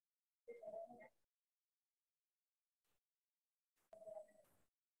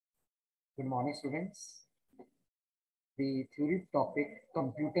Good morning, students. The theory topic,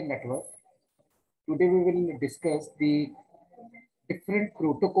 computer network. Today we will discuss the different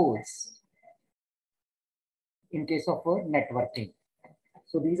protocols in case of networking.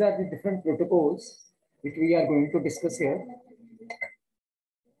 So these are the different protocols which we are going to discuss here.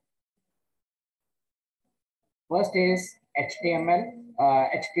 First is HTML,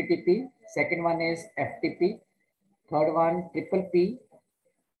 HTTP. Second one is FTP. Third one, triple P.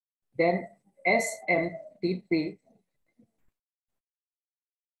 Then SMTP.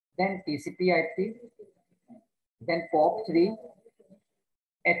 Then TCP/IP. Then POP3.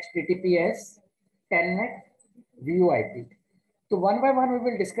 HTTPS, Telnet, VoIP. So one by one, we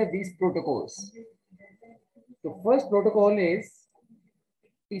will discuss these protocols. The first protocol is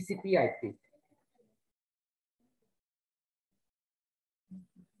TCP/IP.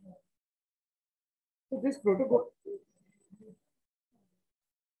 So this protocol,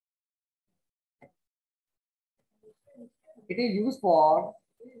 it is used for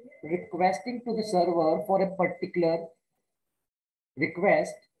requesting to the server for a particular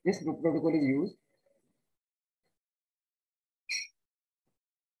request. This protocol is used.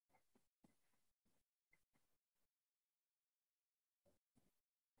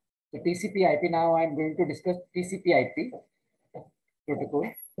 So TCP/IP. Now I am going to discuss TCP/IP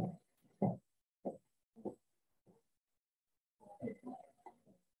protocol.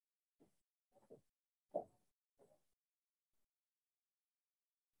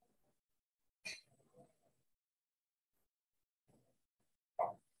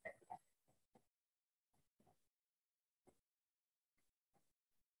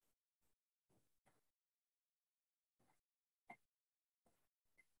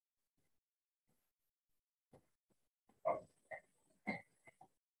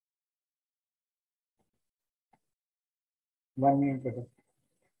 One minute.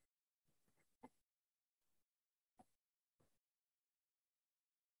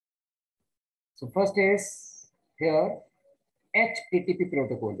 So first is here HTTP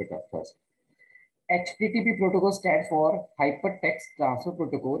protocol. First. HTTP protocol stands for Hypertext Transfer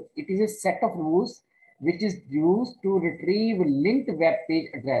Protocol. It is a set of rules which is used to retrieve linked web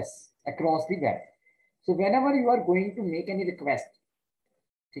page address across the web. So whenever you are going to make any request,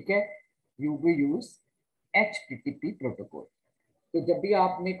 okay, you will use HTTP protocol. तो जब भी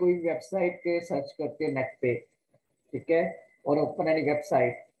आपने कोई website पे search करते हैं net पे, ठीक है, और open any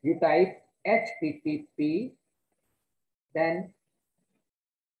website, you type HTTP, then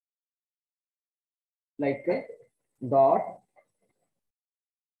like dot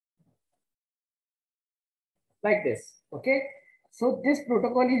like this. Okay, so this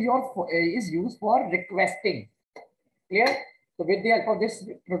protocol is used for requesting. Clear? So with the help of this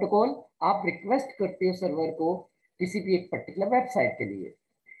protocol आप request करते हो सर्वर को किसी भी एक पर्टिकुलर वेबसाइट के लिए.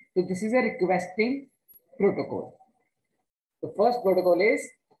 So this is a requesting protocol. The first protocol is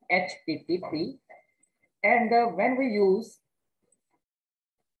HTTP, and when we use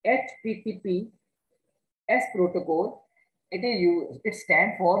HTTP as protocol, it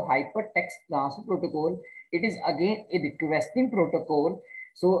stands for Hypertext Transfer Protocol. It is again a requesting protocol,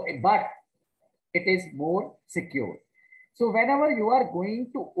 so but it is more secure. So whenever you are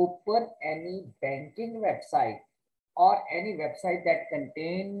going to open any banking website or any website that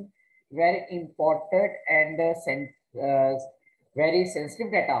contain very important and very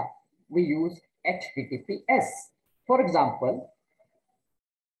sensitive data, we use HTTPS. For example,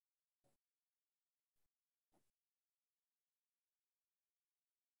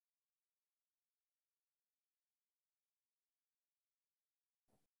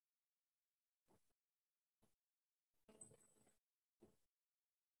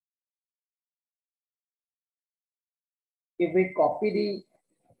 if we copy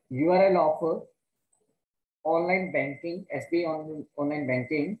the URL of online banking, SB online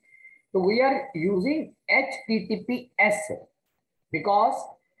banking, so we are using HTTPS because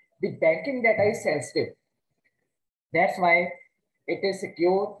the banking data is sensitive. That's why it is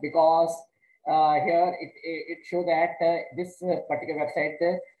secure, because here it shows that this particular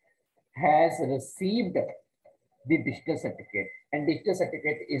website has received the digital certificate, and digital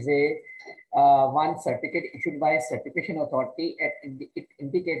certificate is a one certificate issued by certification authority, and it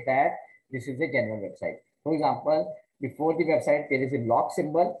indicates that this is a genuine website. For example, before the website there is a lock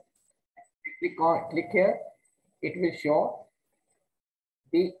symbol. Click here, it will show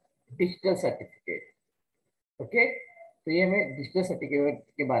the digital certificate. Okay, तो ये हमें digital certificate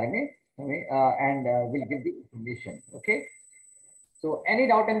के बारे में हमें and will give the information. Okay, so any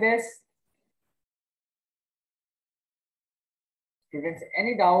doubt in this? Students,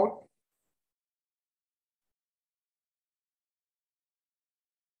 any doubt?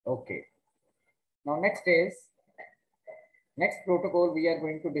 Okay. Now next protocol we are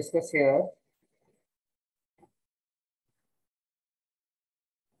going to discuss here.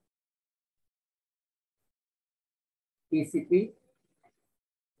 TCP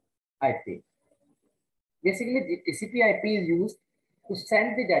IP. Basically, the TCP IP is used to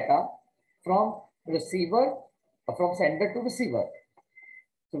send the data from receiver, from sender to receiver.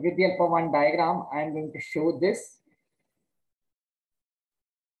 So with the help of one diagram, I am going to show this.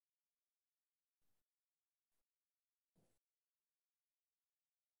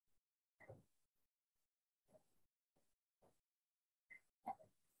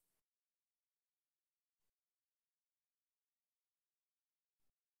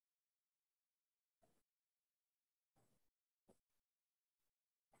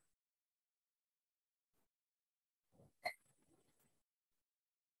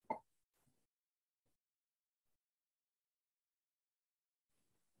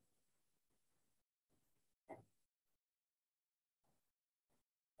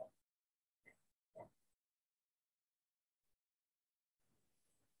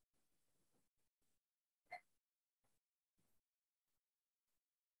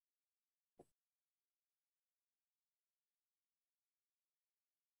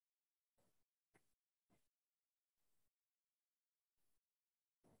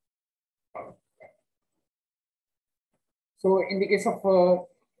 So in the case of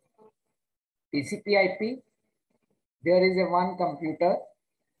TCP IP, there is a one computer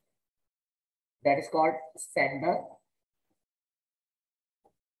that is called sender,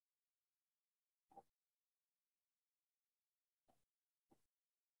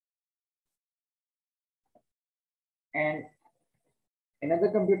 and another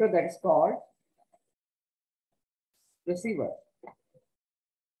computer that is called receiver.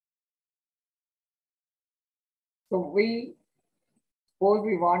 So we suppose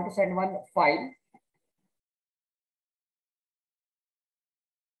we want to send one file.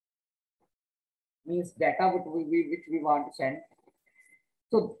 Means data which we want to send.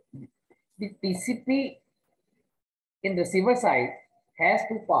 So the TCP in receiver side has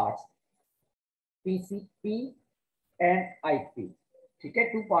two parts, TCP and IP. ठीक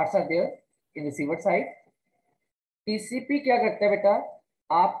है, two parts are there in receiver side. TCP क्या करता है बेटा,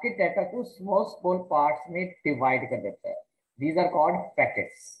 आपके data को small small parts में divide कर देता है. These are called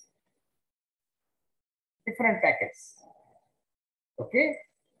packets, different packets. Okay,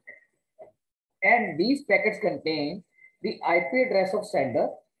 and these packets contain the IP address of sender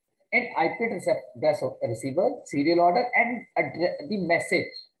and IP address of receiver, serial order, and the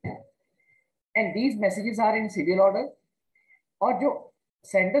message. And these messages are in serial order. और जो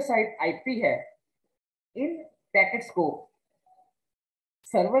sender side IP है, इन packets को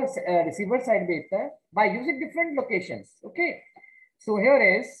server receiver side भेजता है by using different locations. Okay, so here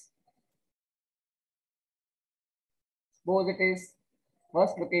is, suppose it is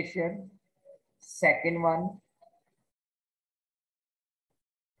first location, second one,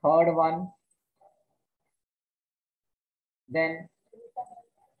 third one, then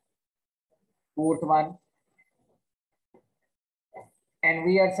fourth one, and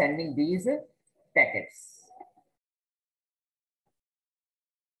we are sending these packets.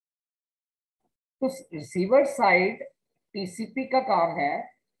 तो receiver side TCP का काम है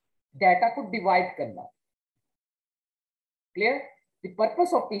data को divide करना. Clear? The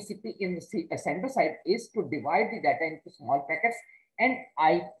purpose of TCP in the sender side is to divide the data into small packets, and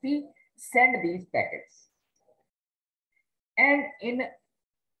IP send these packets. And in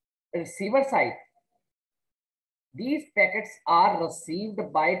receiver side, these packets are received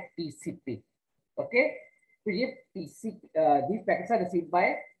by TCP. Okay, so these packets are received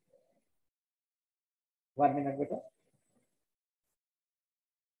by, 1 minute beta.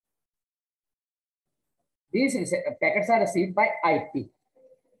 These packets are received by IP.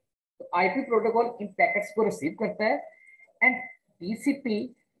 तो IP protocol इन packets को receive करता है, and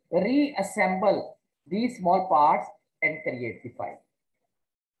TCP reassemble these small parts and create the file.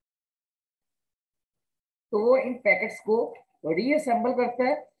 तो वो इन packets को reassemble करता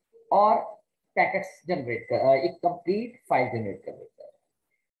है और पैकेट्स जनरेट कर एक कंप्लीट फाइल जनरेट कर देता है.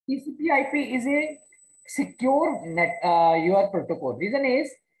 TCP IP is a secure net UR protocol. Reason is,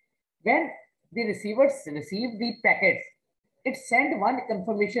 when the receivers receive the packets, it send one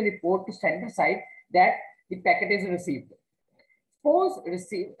confirmation report to sender side that the packet is received. Suppose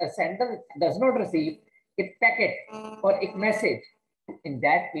a sender does not receive a packet or a message, in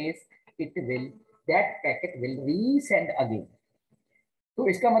that case that packet will resend again. तो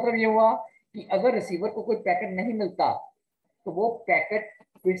इसका मतलब ये हुआ कि अगर receiver को कोई packet नहीं मिलता तो वो पैकेट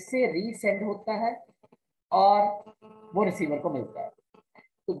फिर से रीसेंड होता है और वो रिसीवर को मिलता है.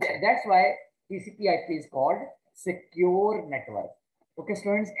 तो that's why TCP/IP is called secure network. Okay,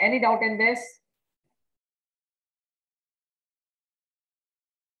 students, any doubt in this?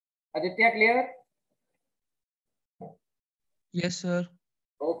 Aditya, clear? Yes, sir.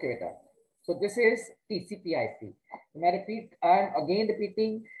 Okay, beta. So this is TCP/IP. I repeat, I'm again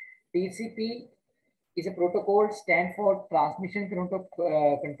repeating. TCP is a protocol, stand for Transmission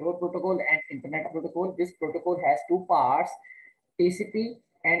Control Protocol and Internet Protocol. This protocol has two parts, TCP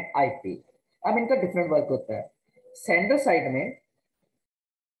and IP. अब इनका different work होता है. Sender side में,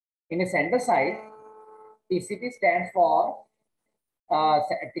 in a sender side, TCP stands for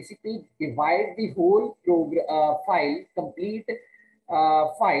TCP divide the whole file, complete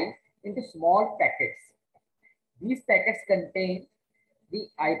file into small packets. These packets contain the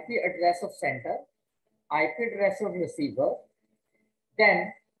IP address of sender, IP address of receiver,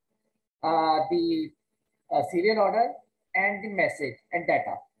 then the serial order and the message and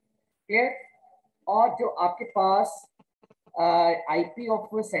data. Clear? और जो आपके पास IP of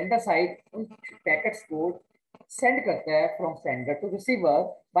sender side उन packets को send करता है from sender to receiver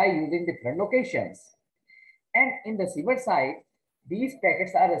by using different locations. And in the receiver side, these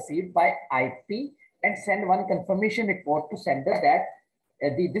packets are received by IP and send one confirmation report to sender that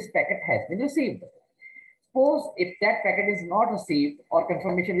this packet has been received. Suppose if that packet is not received or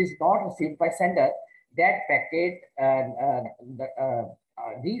confirmation is not received by sender, that packet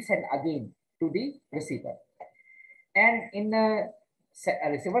resend again to the receiver. And in the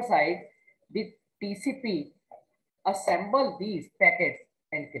receiver side, the TCP assemble these packets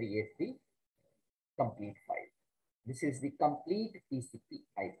and create the complete file. This is the complete TCP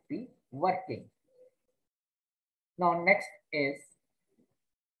IP working. Now next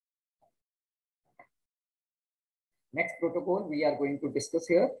protocol we are going to discuss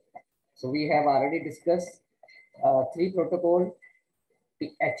here. So we have already discussed three protocols: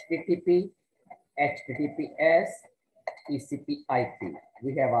 the HTTP, HTTPS, TCP IP.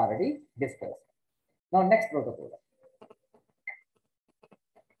 We have already discussed. Now next protocol.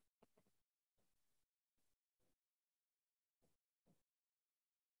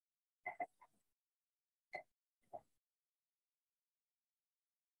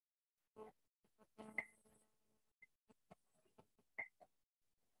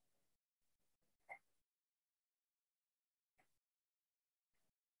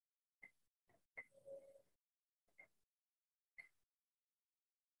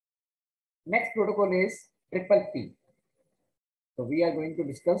 Next protocol is triple P. So we are going to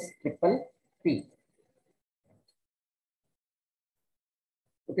discuss triple P.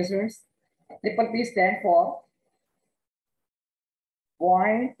 Okay, students. Triple P stand for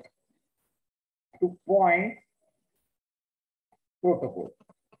point to point protocol.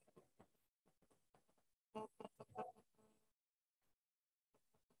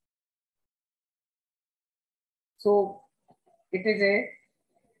 So it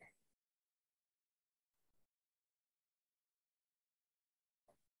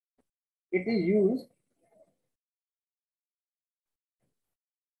is used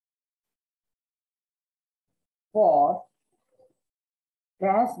for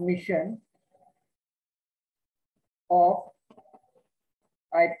transmission of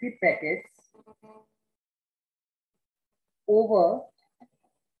IP packets over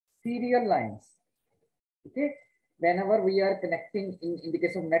serial lines. Okay, whenever we are connecting in the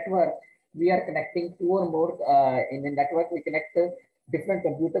case of network, we are connecting two or more in the network. We connect different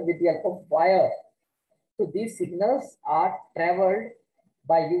computers with the help of wire. So these signals are traveled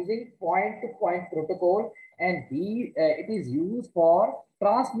by using point-to-point protocol, and it is used for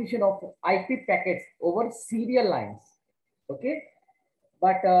transmission of IP packets over serial lines. Okay,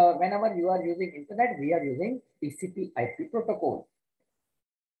 but whenever you are using internet, we are using TCP/IP protocol.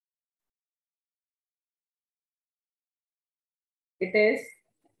 It is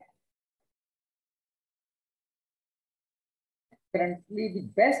currently the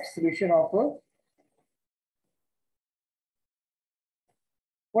best solution of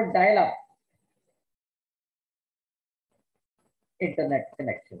for dial-up internet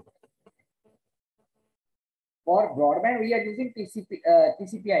connection. For broadband, we are using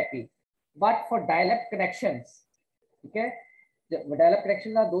TCP/IP, but for dial-up connections, okay, the dial-up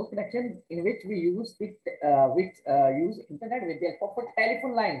connections are those connections in which we use use internet with the help of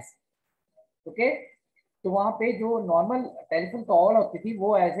telephone lines. Okay, तो वहाँ पे जो normal telephone call होती थी वो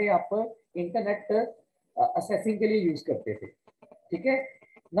ऐसे आप internet assessing के लिए यूज करते थे. ठीक है.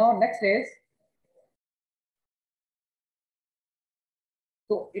 Now next is,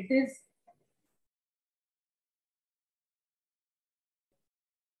 so it is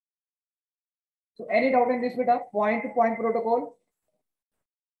so any doubt in this beta? Point to point protocol.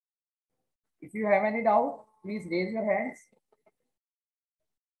 If you have any doubt, please raise your hands.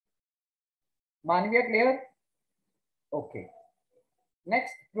 Manvi, clear? Okay.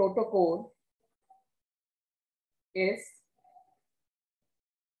 Next protocol is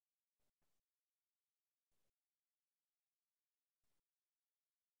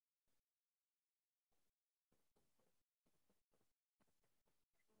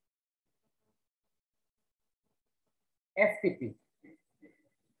FTP.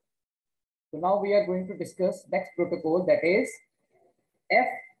 So now we are going to discuss next protocol, that is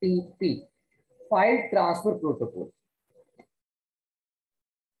FTP, File Transfer Protocol.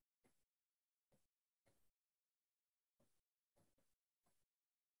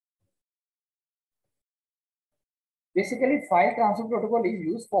 Basically, file transfer protocol is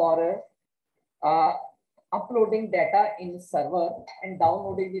used for uploading data in server and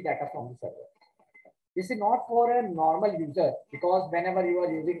downloading the data from the server. This is not for a normal user, because whenever you are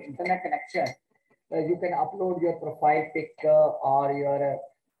using internet connection, you can upload your profile pic or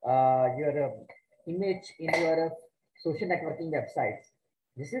your image in your social networking websites.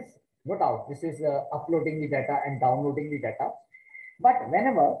 This is no doubt. This is uploading the data and downloading the data. But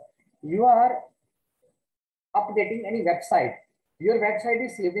whenever you are updating any website, your website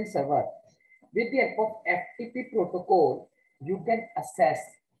is saved in server. With the help of FTP protocol, you can access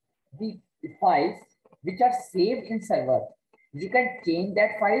the files which are saved in server. You can change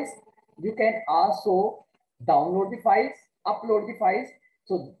that files. You can also download the files, upload the files.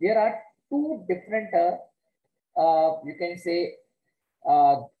 So there are two different, you can say,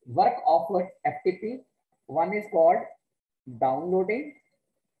 work of FTP. One is called downloading.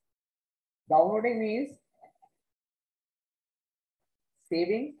 Downloading means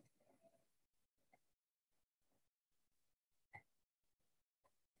saving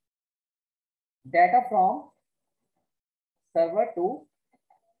data from server to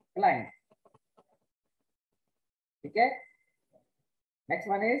client. Okay. Next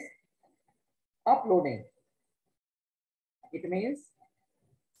one is uploading. It means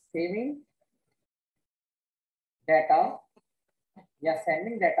saving data, yeah,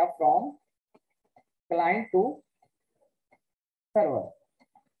 sending data from client to server.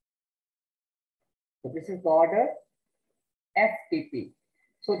 So this is called FTP.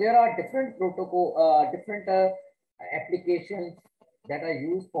 So there are different protocol, different applications that are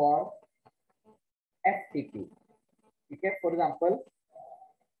used for FTP. Okay, for example,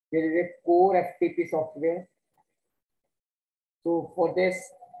 there is a core FTP software. So for this,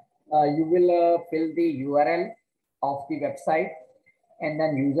 you will fill the URL of the website and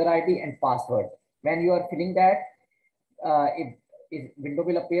then user ID and password. When you are filling that, window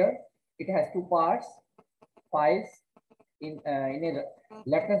will appear. It has two parts: files in a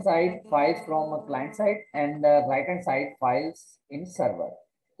left hand side, files from a client side, and right hand side, files in server.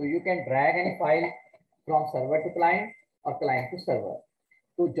 So you can drag any file from server to client or client to server.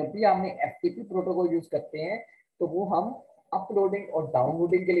 तो जब भी हमने FTP protocol use करते हैं तो वो हम uploading और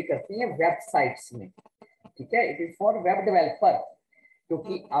डाउनलोडिंग के लिए करते हैं वेबसाइट्स में. ठीक है, it is for web developer,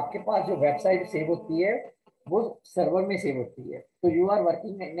 क्योंकि आपके पास जो वेबसाइट सेव होती है वो सर्वर में सेव होती है. तो you are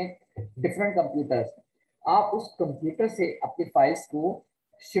working in different computers. आप उस कंप्यूटर से अपनी फाइल्स को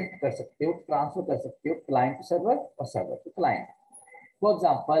शिफ्ट कर सकते हो, ट्रांसफर कर सकते हो क्लाइंट टू सर्वर और server to client. For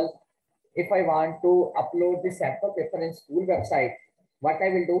example, if I want to upload the sample paper in school website, what I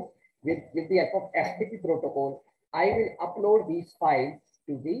will do with the help of FTP protocol, I will upload these files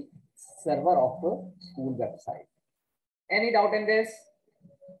to the server of the school website. Any doubt in this?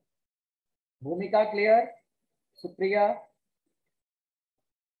 Bhumika clear? Supriya?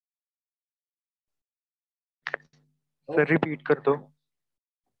 Sir repeat कर दो.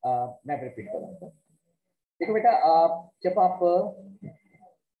 मैं repeat करूंगा. देखो बेटा, जब आप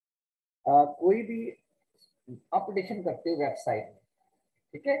कोई भी अपडेशन करते हो वेबसाइट में,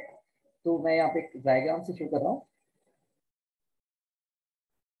 ठीक है, तो मैं यहाँ पे एक डायग्राम से शुरू कर रहा हूँ.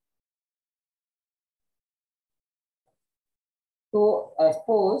 तो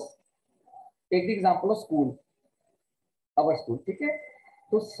suppose take the example of school, our school. ठीक है,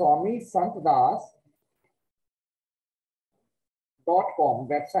 तो स्वामी Sant Das .com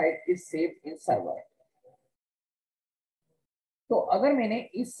website is saved in server. तो अगर मैंने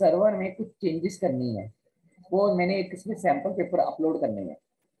इस सर्वर में कुछ चेंजेस करनी है, वो मैंने एक इसमें सैंपल पेपर अपलोड करने हैं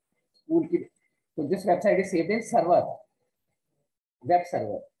स्कूल की, तो this website is saved in server, web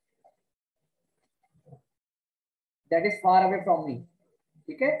server that is far away from me.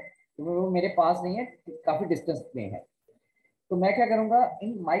 ठीक है, तो वो मेरे पास नहीं है, काफी डिस्टेंस में है. तो मैं क्या करूंगा,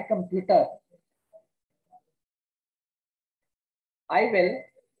 in my computer I will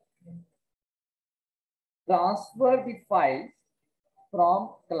transfer the files from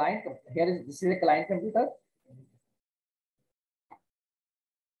client. Here is, this is a client computer.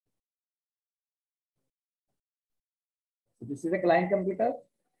 This is a client computer.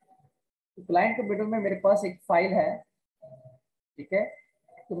 Client computer में मेरे पास एक फाइल है, ठीक है.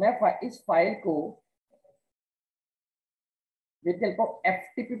 तो मैं इस फाइल को with the help of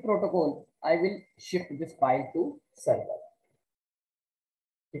FTP protocol I will shift this file to server.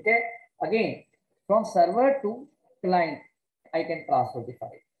 ठीक है. Again from server to client I can transfer the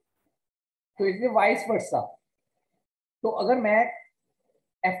file. तो इसलिए वाइस वर्सा. तो अगर मैं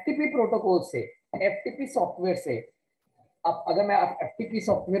FTP प्रोटोकॉल से, FTP सॉफ्टवेयर से, अब अगर मैं FTP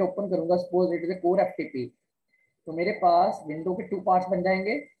सॉफ्टवेयर ओपन करूंगा, suppose it is a core FTP, तो मेरे पास विंडो के 2 पार्ट्स बन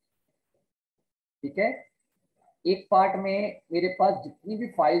जाएंगे. ठीक है. एक पार्ट में मेरे पास जितनी भी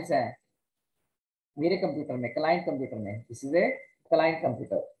फाइल्स हैं मेरे कंप्यूटर में, क्लाइंट कंप्यूटर में, this is a client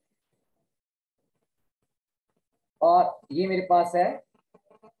computer, और ये मेरे पास है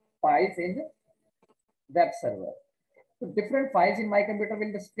फाइल्स इन वेब सर्वर. तो different files in my computer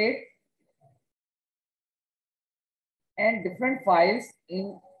will state and different files in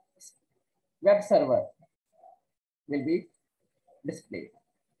web server will be displayed.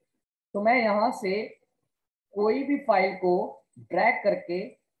 तो मैं यहां से कोई भी फाइल को ड्रैग करके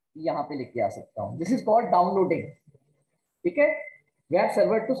यहां पे लेके आ सकता हूं. This is called downloading. ठीक है. Web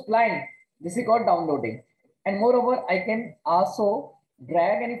server to client, this is called downloading. And more over I can also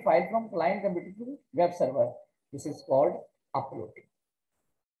drag any file from client computer to web server, this is called uploading.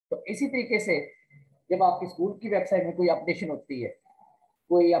 तो इसी तरीके से जब आपकी school की website में कोई अपडेशन होती है,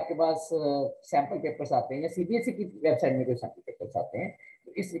 कोई आपके पास सैंपल पेपर्स आते हैं, या CBSE की वेबसाइट में कोई सैंपल पेपर्स आते हैं,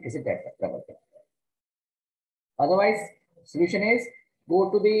 तो इस तरीके से डाटा ट्रैवल करता है. Otherwise solution is go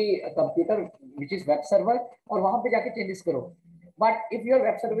to the computer which is web server और वहां पे जाके चेंजेस करो. But if your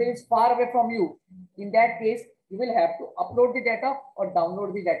web server is far away from you, in that case you will have to upload the data or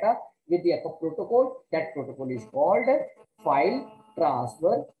download the data with the protocol. That protocol is called file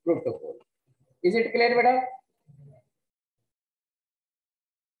transfer protocol. Is it clear, beta?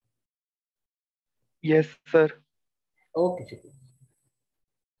 Yes, sir. Okay, Shikhi.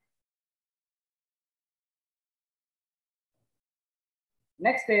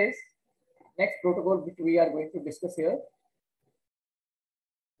 Next protocol which we are going to discuss here.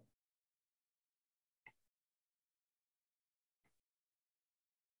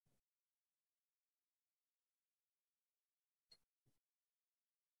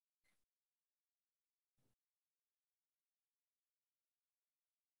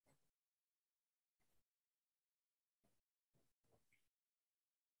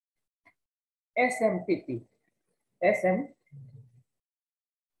 SMTP.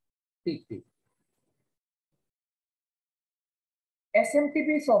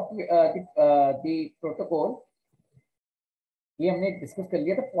 SMTP software, the protocol, ये हमने discuss कर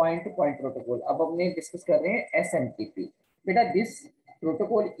लिया था point two point protocol. अब हमने discuss कर रहे हैं SMTP. बेटा this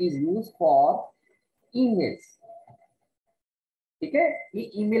protocol is use for emails. ठीक है. ये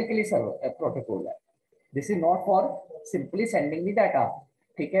ईमेल के लिए सर्वर प्रोटोकॉल है. This is not for simply sending the data.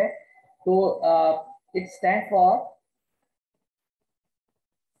 ठीक है. तो it stand for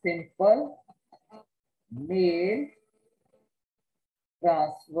simple mail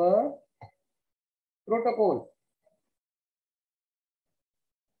transfer protocol.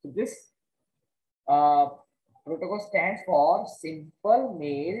 So this protocol stands for simple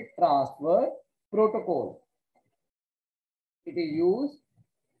mail transfer protocol. It is used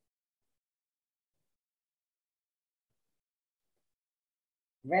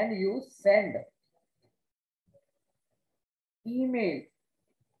when you send email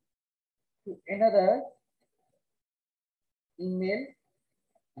to another email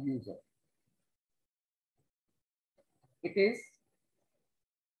user. It is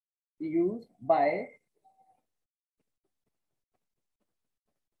used by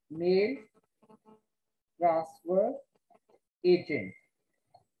mail transfer agent.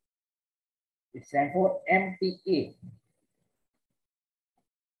 It stands for MTA,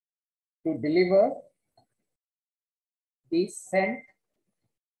 to deliver the sent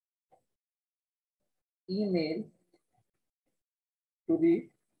email to the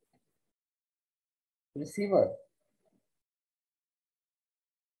receiver.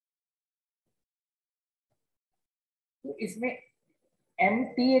 तो इसमें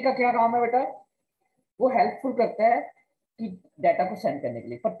MTA का क्या काम है बेटा? वो helpful करता है कि डाटा को सेंड करने के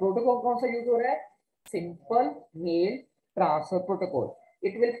लिए. पर प्रोटोकॉल कौन सा यूज हो रहा है? Simple mail transfer protocol.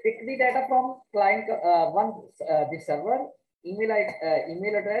 It will pick the data from client one the server email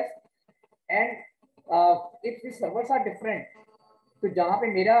address, and if the servers are different, तो जहां पे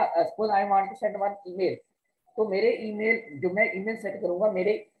मेरा suppose I want to send one email, तो मेरे ईमेल जो मैं ईमेल सेट करूंगा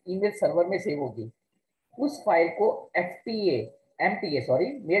मेरे ईमेल सर्वर में सेव होगी। उस फाइल को MTA sorry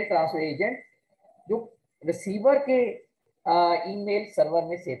mail transfer agent जो रिसीवर के ईमेल सर्वर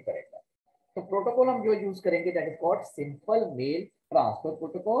में सेव करेगा। तो प्रोटोकॉल हम जो यूज करेंगे that is called simple mail transfer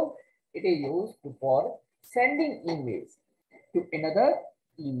protocol. It is used for sending emails to another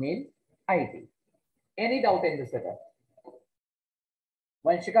email ID. Any doubt in this setup?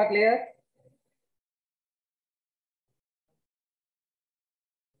 Vanshika clear?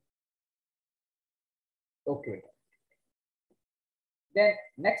 Okay. Then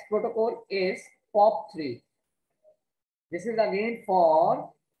next protocol is POP3. This is again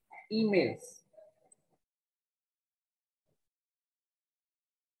for emails.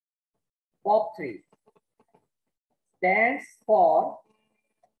 POP3 stands for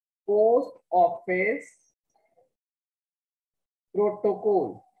Post Office Protocol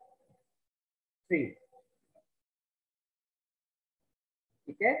 3.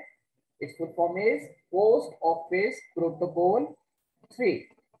 Okay. Its full form is Post Office Protocol 3.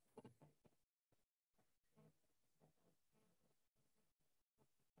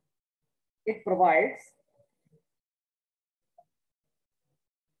 It provides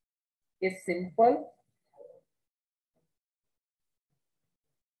a simple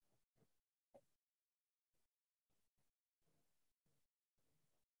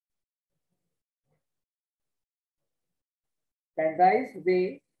standardized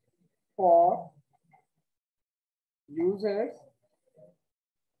way for users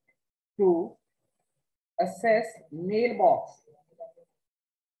to access mailbox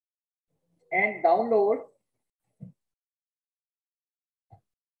and download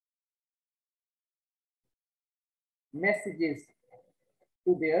messages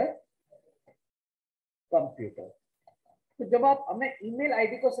to their computer. तो जब आप अपने email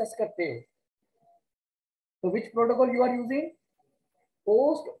ID को search करते हो तो which protocol you are using?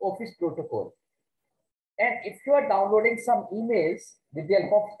 Post Office Protocol. And if you are downloading some emails with the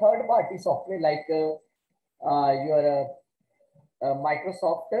help of third party software like your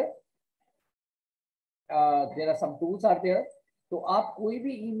Microsoft, there are some tools are there. तो आप कोई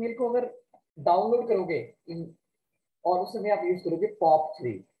भी email को अगर download करोगे और उसमें आप यूज करोगे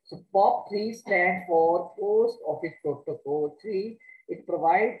POP3. So POP3 stands for Post Office Protocol 3. It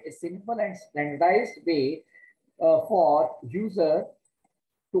provides a simple and standardized way for user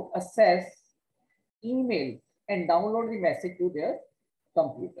to access email and download the message to their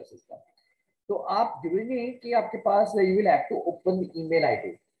computer system. तो आप जरूरी नहीं कि आपके पास you will have to open the email ID.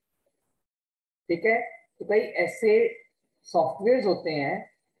 ठीक है? तो कई ऐसे सॉफ्टवेयर होते हैं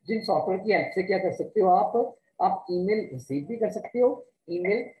जिन सॉफ्टवेयर की हेल्प से क्या कर सकते हो आप ईमेल रिसीव भी कर सकते हो,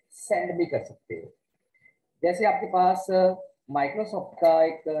 ईमेल सेंड भी कर सकते हो। जैसे आपके पास माइक्रोसॉफ्ट का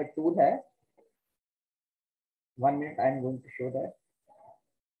एक टूल है, 1 minute I am going to show that.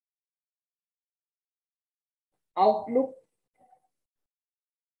 Outlook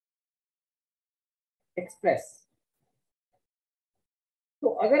express. तो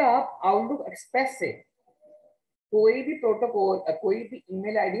अगर आप आउटलुक एक्सप्रेस से कोई भी प्रोटोकॉल कोई भी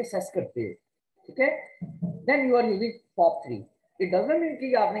ईमेल आईडी एक्सेस करते हो, ठीक है, then you are using POP3. It doesn't mean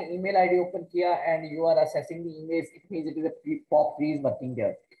कि आपने ईमेल आईडी ओपन किया and you are assessing the emails, it means it is a POP3 is working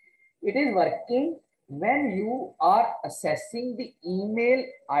there. It is working when you are accessing the email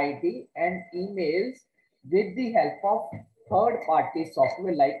ID and emails with the help of third party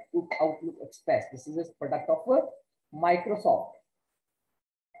software like Outlook Express. This is a product of Microsoft.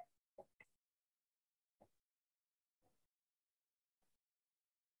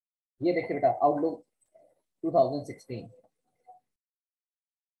 ये देखिए बेटा outlook 2016.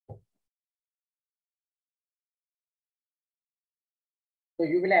 So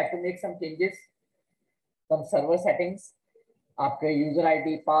you will have to make some changes, some server settings. आपके user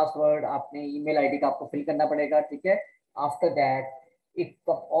ID password आपने email ID का आपको fill करना पड़ेगा, ठीक है. After that it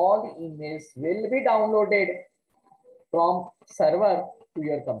all the emails will be downloaded from server to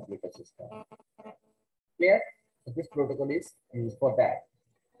your computer system. Clear? This protocol is used for that.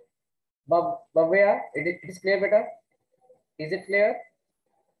 Bhavya, it is clear beta? Is it clear?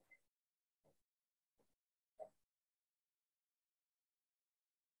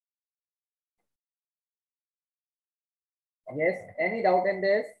 Yes, any doubt in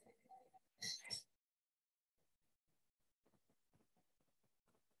this?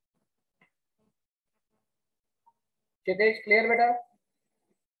 Kshitij, clear beta?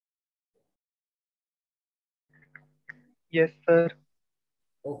 Yes, sir.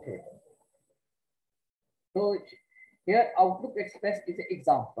 Okay. So here Outlook Express is an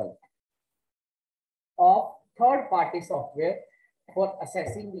example of third-party software for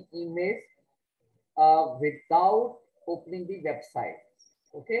accessing the emails without opening the website,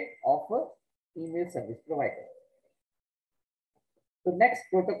 okay, of a email service provider. The next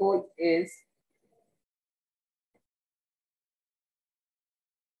protocol is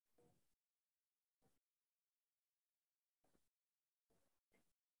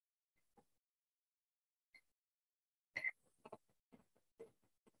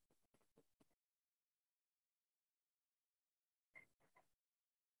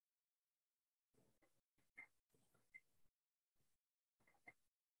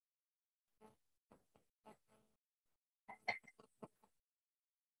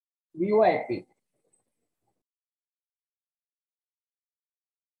VoIP.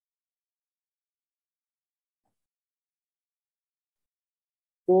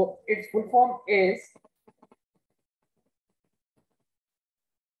 So its full form is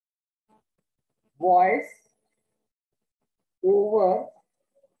Voice over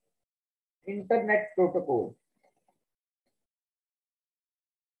Internet Protocol.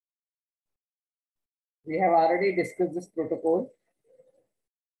 We have already discussed this protocol.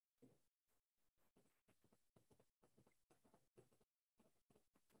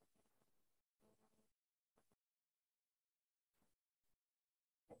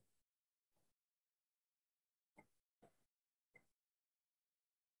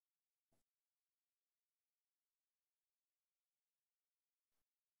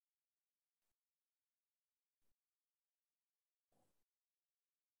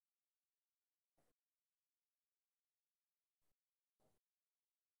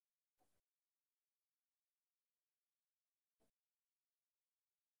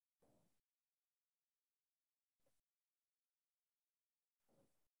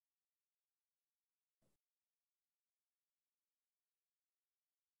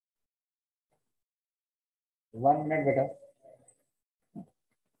 One minute, beta.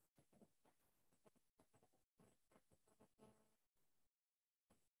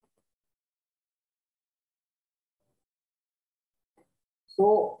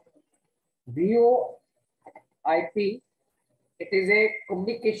 So VoIP, it is a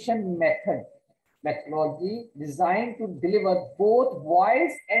communication methodology designed to deliver both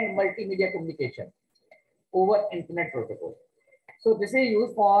voice and multimedia communication over internet protocol. So this is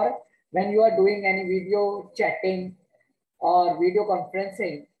used for when you are doing any video chatting or video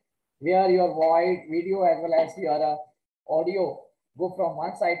conferencing, where your voice, video as well as your audio go from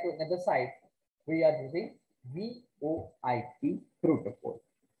one side to another side. We are using VoIP protocol.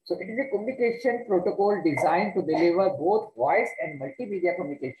 So it is a communication protocol designed to deliver both voice and multimedia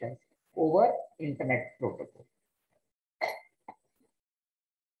communications over internet protocol.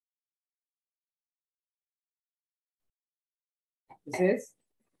 This is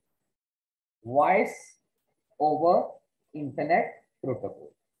voice over internet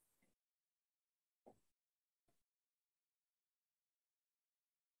protocol.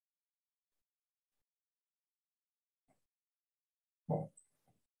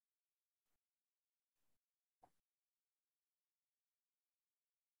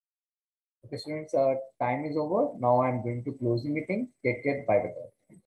 Okay, students, time is over. Now I'm going to close the meeting. Take care. Bye bye.